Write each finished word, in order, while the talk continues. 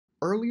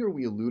Earlier,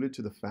 we alluded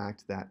to the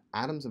fact that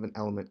atoms of an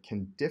element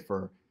can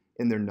differ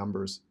in their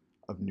numbers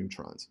of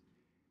neutrons.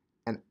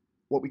 And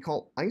what we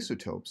call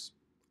isotopes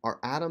are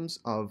atoms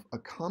of a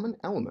common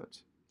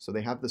element, so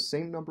they have the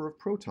same number of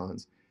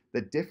protons,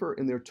 that differ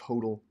in their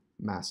total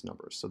mass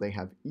numbers. So they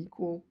have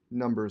equal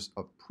numbers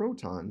of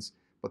protons,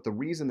 but the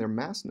reason their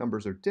mass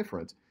numbers are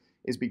different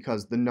is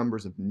because the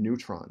numbers of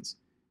neutrons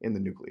in the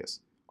nucleus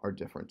are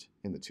different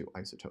in the two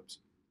isotopes.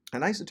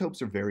 And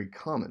isotopes are very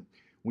common.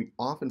 We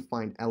often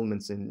find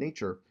elements in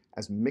nature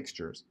as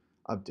mixtures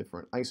of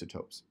different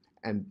isotopes,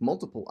 and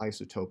multiple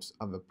isotopes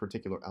of a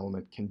particular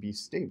element can be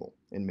stable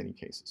in many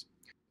cases.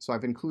 So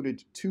I've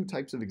included two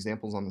types of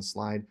examples on the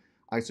slide,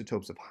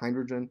 isotopes of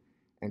hydrogen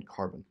and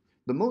carbon.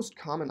 The most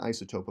common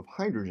isotope of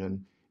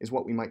hydrogen is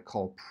what we might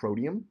call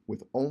protium,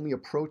 with only a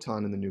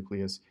proton in the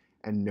nucleus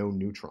and no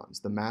neutrons.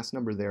 The mass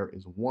number there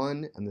is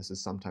 1, and this is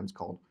sometimes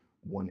called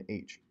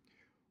 1H.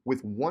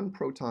 With one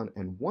proton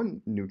and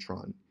one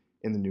neutron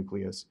in the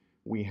nucleus,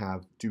 we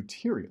have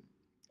deuterium.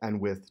 And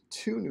with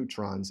two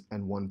neutrons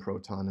and one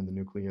proton in the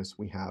nucleus,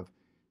 we have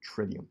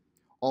tritium.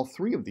 All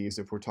three of these,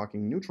 if we're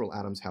talking neutral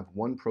atoms, have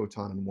one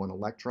proton and one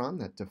electron.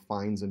 That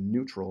defines a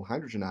neutral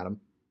hydrogen atom,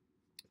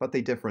 but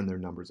they differ in their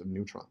numbers of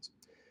neutrons.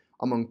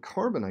 Among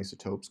carbon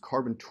isotopes,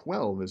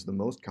 carbon-12 is the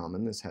most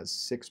common. This has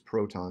 6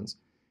 protons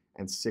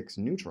and 6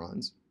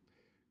 neutrons.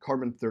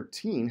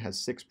 Carbon-13 has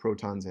 6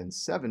 protons and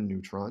 7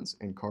 neutrons,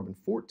 and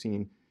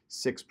carbon-14,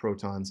 6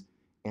 protons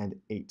and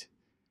 8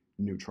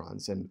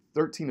 neutrons. And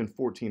 13 and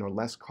 14 are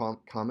less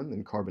common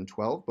than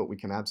carbon-12, but we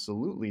can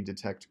absolutely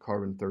detect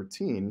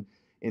carbon-13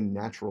 in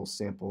natural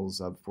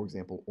samples of, for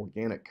example,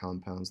 organic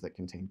compounds that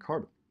contain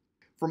carbon.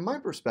 From my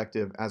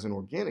perspective as an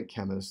organic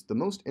chemist, the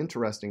most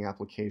interesting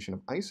application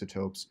of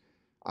isotopes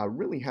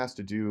really has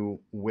to do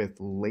with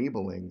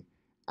labeling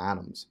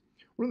atoms.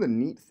 One of the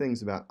neat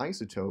things about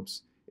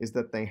isotopes is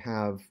that they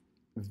have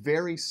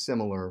very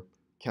similar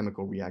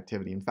chemical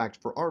reactivity. In fact,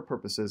 for our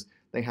purposes,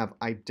 they have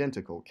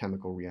identical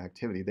chemical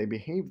reactivity. They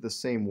behave the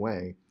same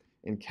way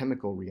in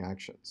chemical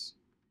reactions.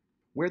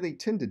 Where they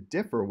tend to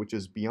differ, which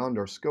is beyond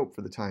our scope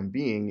for the time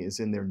being, is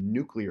in their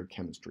nuclear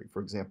chemistry.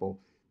 For example,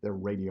 their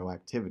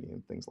radioactivity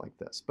and things like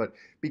this. But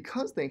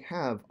because they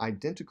have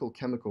identical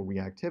chemical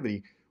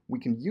reactivity, we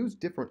can use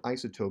different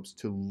isotopes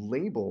to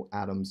label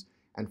atoms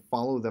and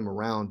follow them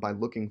around by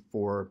looking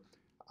for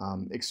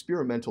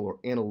experimental or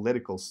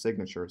analytical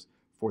signatures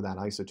for that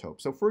isotope.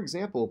 So for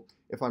example,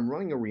 if I'm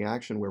running a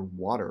reaction where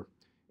water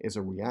is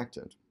a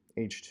reactant,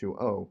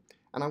 H2O,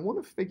 and I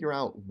want to figure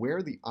out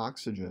where the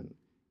oxygen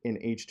in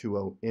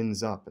H2O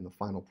ends up in the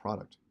final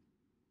product.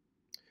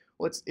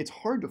 Well, it's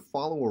hard to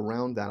follow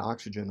around that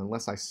oxygen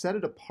unless I set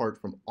it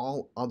apart from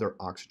all other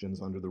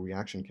oxygens under the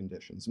reaction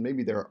conditions.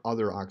 Maybe there are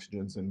other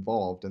oxygens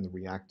involved in the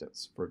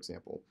reactants, for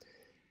example.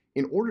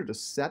 In order to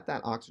set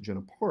that oxygen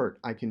apart,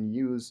 I can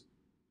use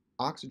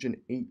oxygen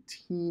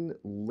 18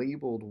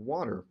 labeled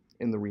water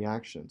in the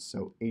reaction.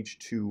 So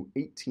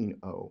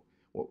H218O,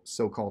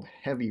 so-called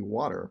heavy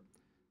water,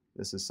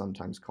 this is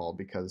sometimes called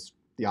because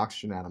the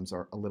oxygen atoms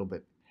are a little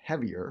bit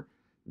heavier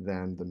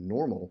than the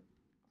normal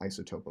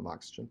isotope of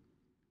oxygen.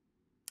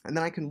 And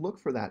then I can look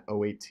for that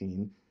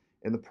O18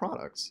 in the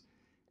products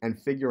and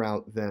figure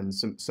out then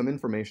some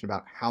information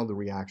about how the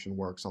reaction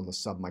works on the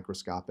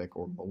submicroscopic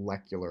or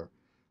molecular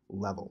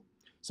level.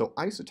 So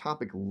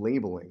isotopic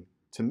labeling,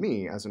 to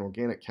me, as an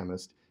organic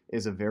chemist,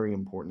 is a very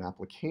important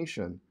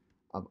application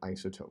of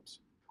isotopes.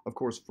 Of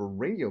course, for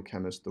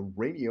radiochemists, the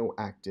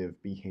radioactive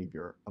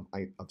behavior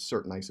of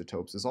certain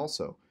isotopes is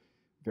also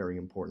very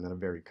important and a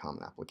very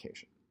common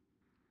application.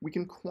 We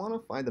can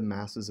quantify the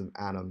masses of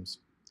atoms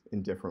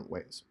in different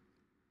ways.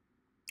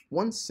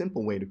 One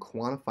simple way to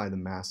quantify the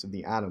mass of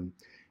the atom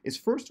is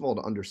first of all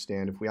to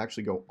understand, if we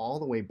actually go all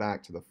the way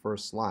back to the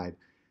first slide,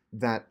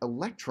 that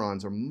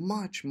electrons are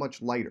much,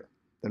 much lighter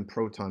than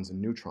protons and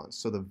neutrons.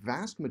 So the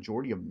vast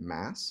majority of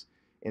mass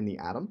in the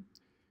atom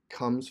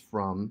comes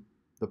from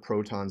the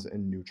protons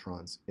and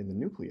neutrons in the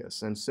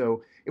nucleus. And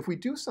so if we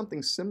do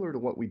something similar to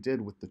what we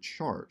did with the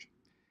charge,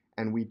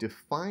 and we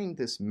define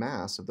this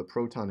mass of the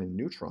proton and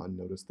neutron,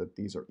 notice that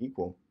these are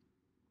equal,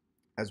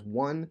 as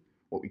one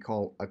what we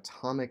call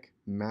atomic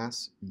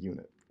mass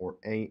unit, or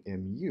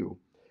AMU,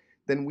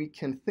 then we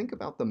can think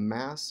about the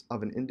mass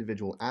of an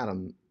individual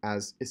atom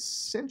as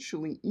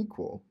essentially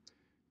equal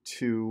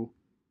to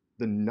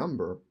the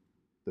number,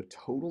 the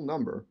total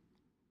number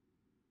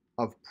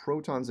of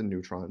protons and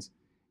neutrons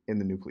in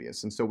the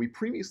nucleus. And so we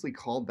previously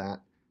called that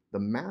the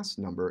mass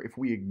number if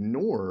we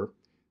ignore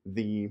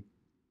the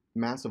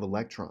mass of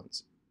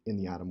electrons in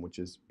the atom, which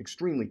is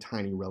extremely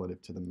tiny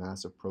relative to the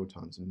mass of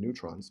protons and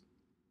neutrons.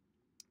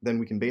 Then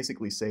we can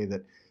basically say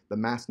that the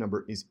mass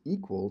number is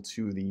equal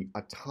to the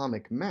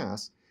atomic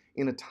mass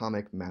in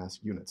atomic mass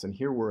units. And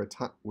here we're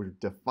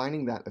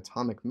defining that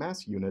atomic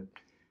mass unit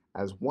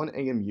as 1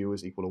 AMU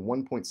is equal to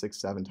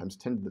 1.67 times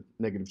 10 to the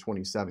negative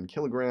 27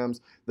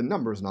 kilograms. The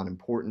number is not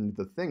important.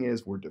 The thing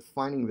is, we're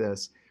defining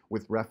this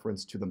with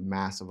reference to the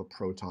mass of a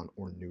proton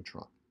or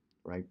neutron,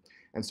 right?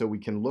 And so we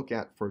can look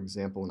at, for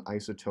example, an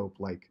isotope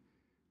like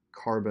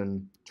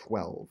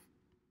carbon-12.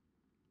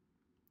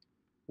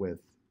 with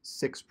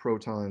 6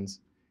 protons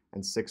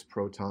and 6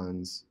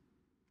 protons,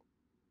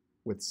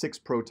 with 6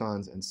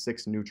 protons and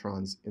 6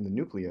 neutrons in the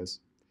nucleus,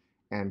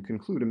 and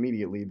conclude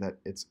immediately that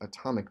its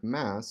atomic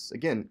mass,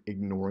 again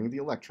ignoring the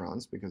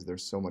electrons because they're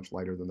so much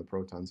lighter than the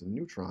protons and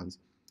neutrons,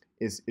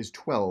 is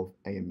 12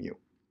 AMU.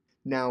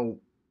 Now,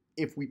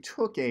 if we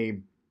took a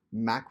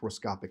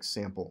macroscopic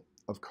sample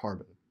of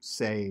carbon,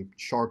 say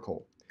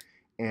charcoal,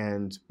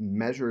 and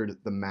measured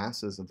the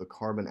masses of the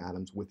carbon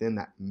atoms within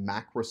that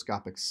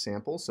macroscopic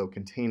sample, so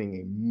containing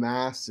a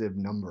massive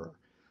number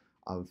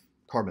of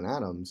carbon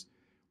atoms,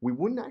 we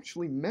wouldn't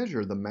actually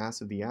measure the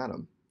mass of the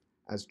atom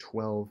as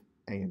 12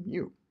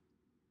 AMU.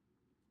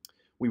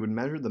 We would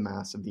measure the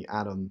mass of the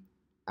atom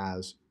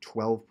as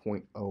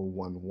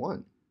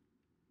 12.011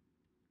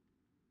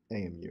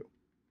 AMU.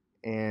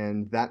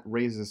 And that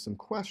raises some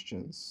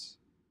questions,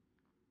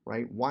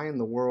 right? Why in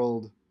the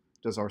world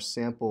does our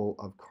sample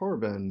of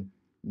carbon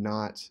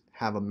not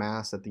have a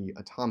mass at the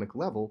atomic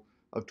level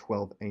of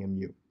 12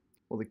 AMU?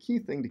 Well, the key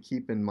thing to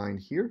keep in mind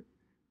here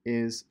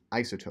is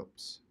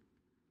isotopes.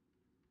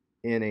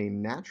 In a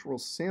natural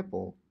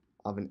sample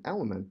of an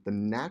element, the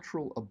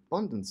natural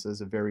abundances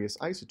of various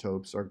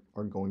isotopes are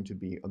going to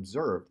be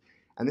observed.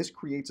 And this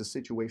creates a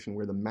situation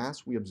where the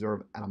mass we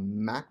observe at a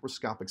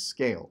macroscopic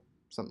scale,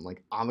 something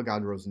like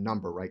Avogadro's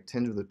number, right,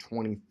 10 to the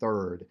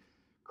 23rd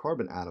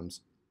carbon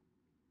atoms,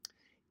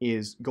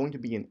 is going to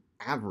be an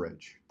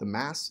average. The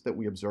mass that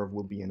we observe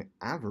will be an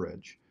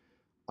average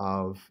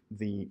of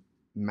the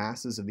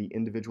masses of the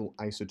individual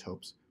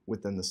isotopes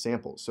within the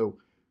sample. So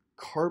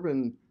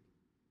carbon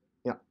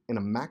in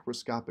a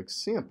macroscopic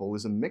sample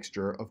is a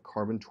mixture of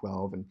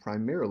carbon-12 and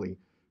primarily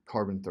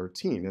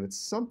carbon-13, and it's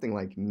something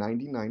like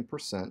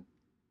 99%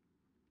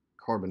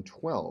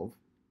 carbon-12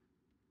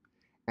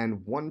 and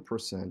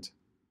 1%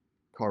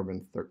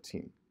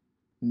 carbon-13.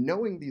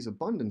 Knowing these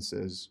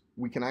abundances,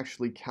 we can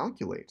actually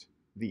calculate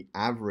the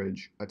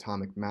average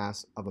atomic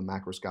mass of a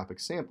macroscopic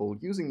sample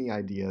using the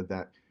idea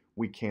that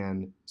we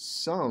can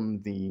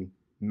sum the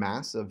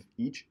mass of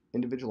each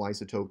individual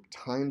isotope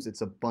times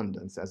its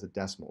abundance as a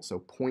decimal. So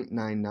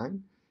 0.99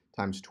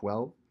 times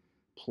 12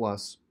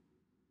 plus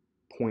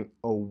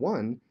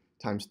 0.01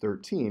 times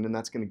 13, and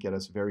that's going to get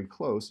us very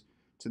close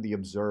to the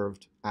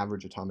observed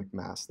average atomic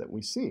mass that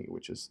we see,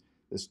 which is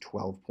this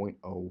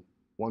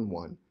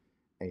 12.011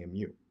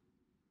 AMU.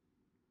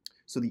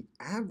 So the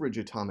average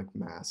atomic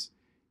mass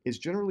is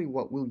generally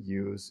what we'll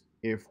use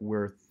if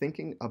we're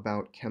thinking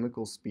about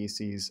chemical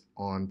species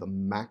on the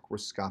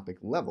macroscopic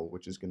level,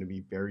 which is going to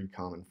be very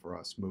common for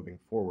us moving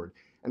forward.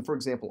 And for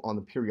example, on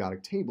the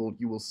periodic table,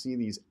 you will see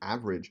these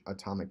average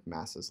atomic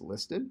masses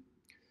listed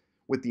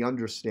with the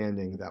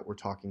understanding that we're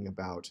talking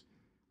about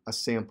a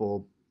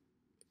sample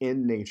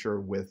in nature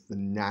with the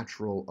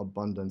natural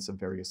abundance of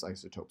various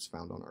isotopes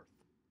found on Earth.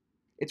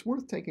 It's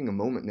worth taking a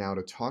moment now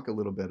to talk a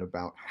little bit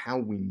about how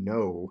we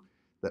know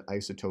that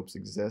isotopes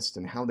exist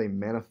and how they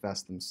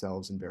manifest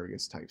themselves in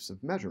various types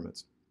of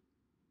measurements.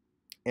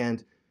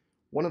 And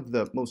one of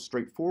the most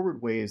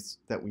straightforward ways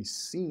that we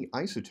see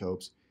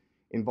isotopes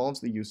involves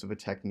the use of a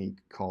technique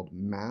called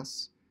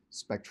mass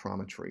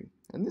spectrometry.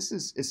 And this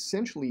is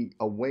essentially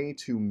a way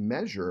to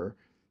measure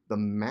the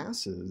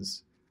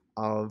masses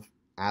of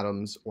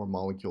atoms or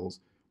molecules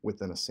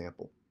within a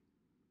sample.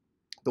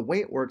 The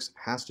way it works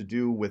has to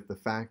do with the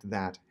fact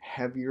that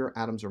heavier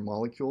atoms or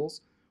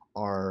molecules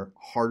are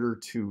harder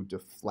to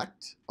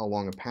deflect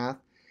along a path,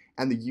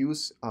 and the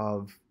use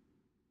of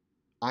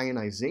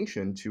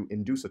ionization to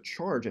induce a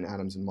charge in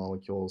atoms and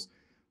molecules,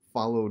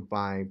 followed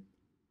by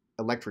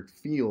electric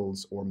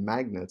fields or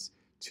magnets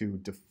to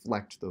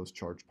deflect those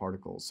charged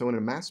particles. So in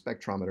a mass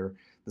spectrometer,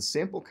 the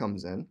sample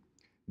comes in,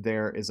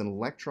 there is an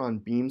electron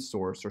beam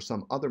source or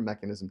some other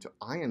mechanism to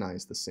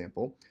ionize the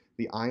sample.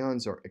 The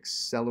ions are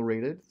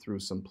accelerated through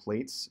some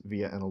plates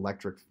via an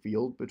electric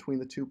field between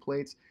the two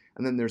plates,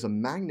 and then there's a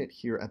magnet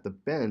here at the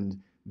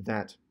bend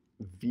that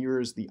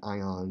veers the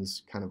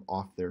ions kind of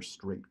off their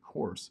straight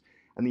course.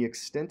 And the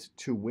extent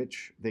to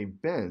which they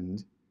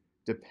bend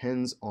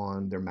depends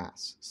on their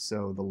mass.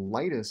 So the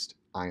lightest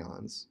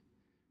ions,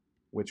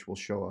 which will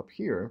show up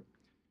here,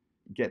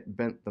 get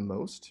bent the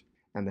most,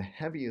 and the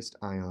heaviest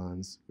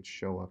ions, which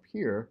show up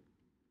here,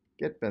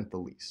 get bent the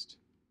least.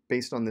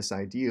 Based on this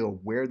idea,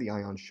 where the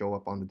ions show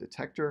up on the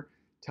detector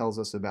tells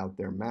us about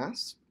their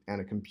mass,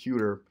 and a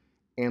computer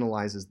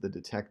analyzes the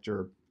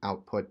detector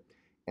output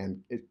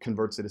and it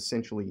converts it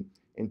essentially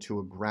into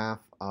a graph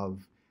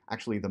of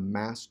actually the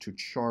mass to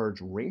charge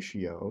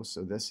ratio.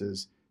 So this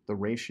is the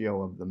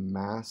ratio of the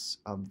mass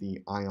of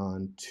the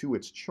ion to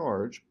its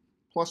charge.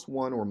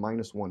 +1 or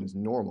 -1 is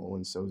normal,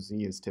 and so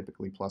Z is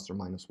typically plus or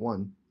minus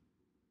 1.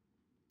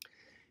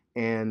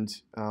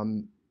 And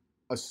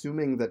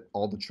assuming that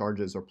all the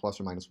charges are plus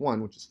or minus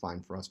 1, which is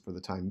fine for us for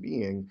the time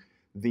being,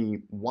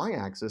 the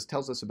y-axis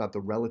tells us about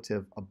the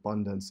relative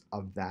abundance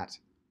of that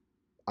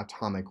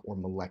atomic or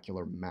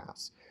molecular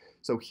mass.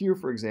 So here,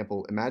 for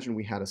example, imagine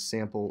we had a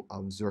sample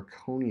of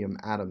zirconium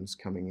atoms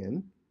coming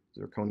in.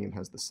 Zirconium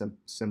has the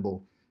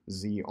symbol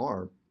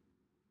ZR.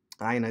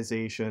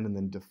 Ionization and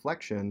then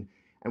deflection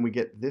and we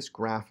get this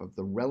graph of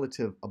the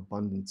relative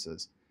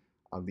abundances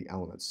of the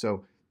elements.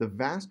 So the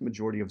vast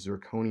majority of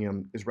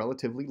zirconium is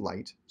relatively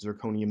light,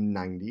 zirconium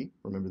 90,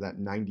 remember that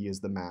 90 is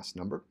the mass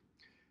number,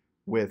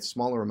 with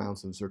smaller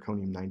amounts of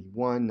zirconium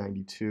 91,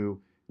 92,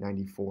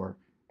 94,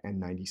 and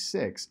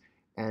 96.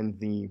 And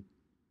the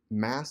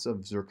mass of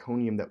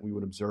zirconium that we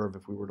would observe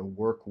if we were to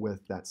work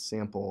with that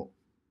sample,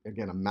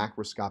 again, a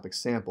macroscopic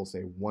sample,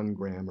 say 1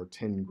 gram or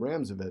 10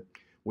 grams of it,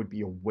 would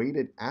be a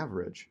weighted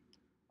average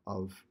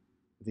of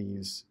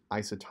these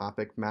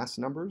isotopic mass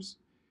numbers,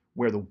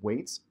 where the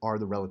weights are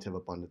the relative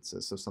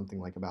abundances. So something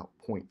like about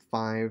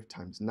 0.5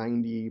 times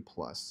 90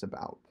 plus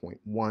about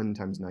 0.1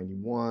 times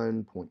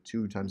 91,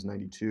 0.2 times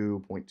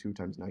 92, 0.2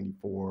 times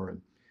 94,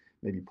 and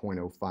maybe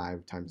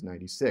 0.05 times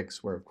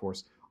 96, where of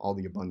course all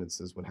the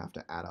abundances would have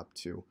to add up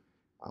to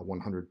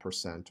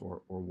 100%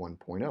 or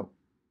 1.0.